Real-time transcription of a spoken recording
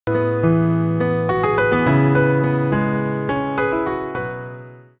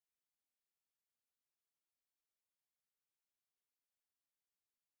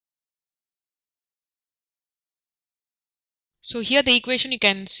So here the equation, you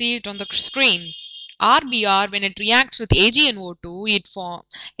can see it on the screen. RBr, when it reacts with AgNO2, it forms,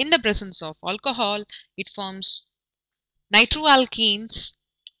 in the presence of alcohol, it forms nitroalkenes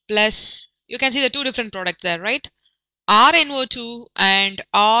plus, you can see the two different products there, right? RNO2 and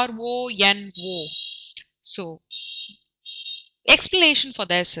RONO. So explanation for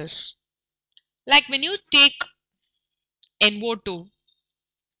this is, like when you take NO2,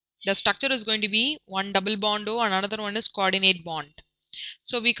 the structure is going to be one double bond O and another one is coordinate bond.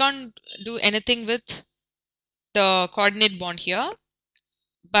 So we can't do anything with the coordinate bond here,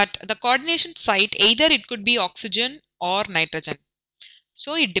 but the coordination site, either it could be oxygen or nitrogen.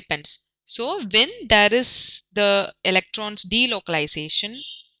 So it depends. So when there is the electrons delocalization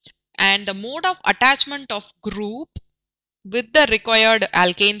and the mode of attachment of group with the required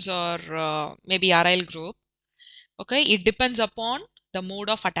alkanes or maybe aryl group, okay, it depends upon the mode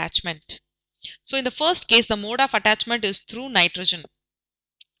of attachment. So in the first case, the mode of attachment is through nitrogen,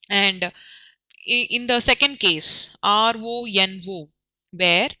 and in the second case, RONO,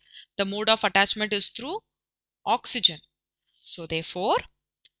 where the mode of attachment is through oxygen. So therefore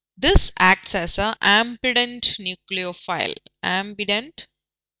this acts as a ambident nucleophile. Ambident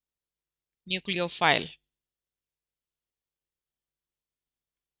nucleophile.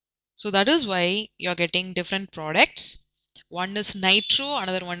 So that is why you are getting different products. One is nitro,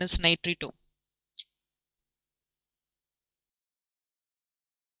 another one is nitrito.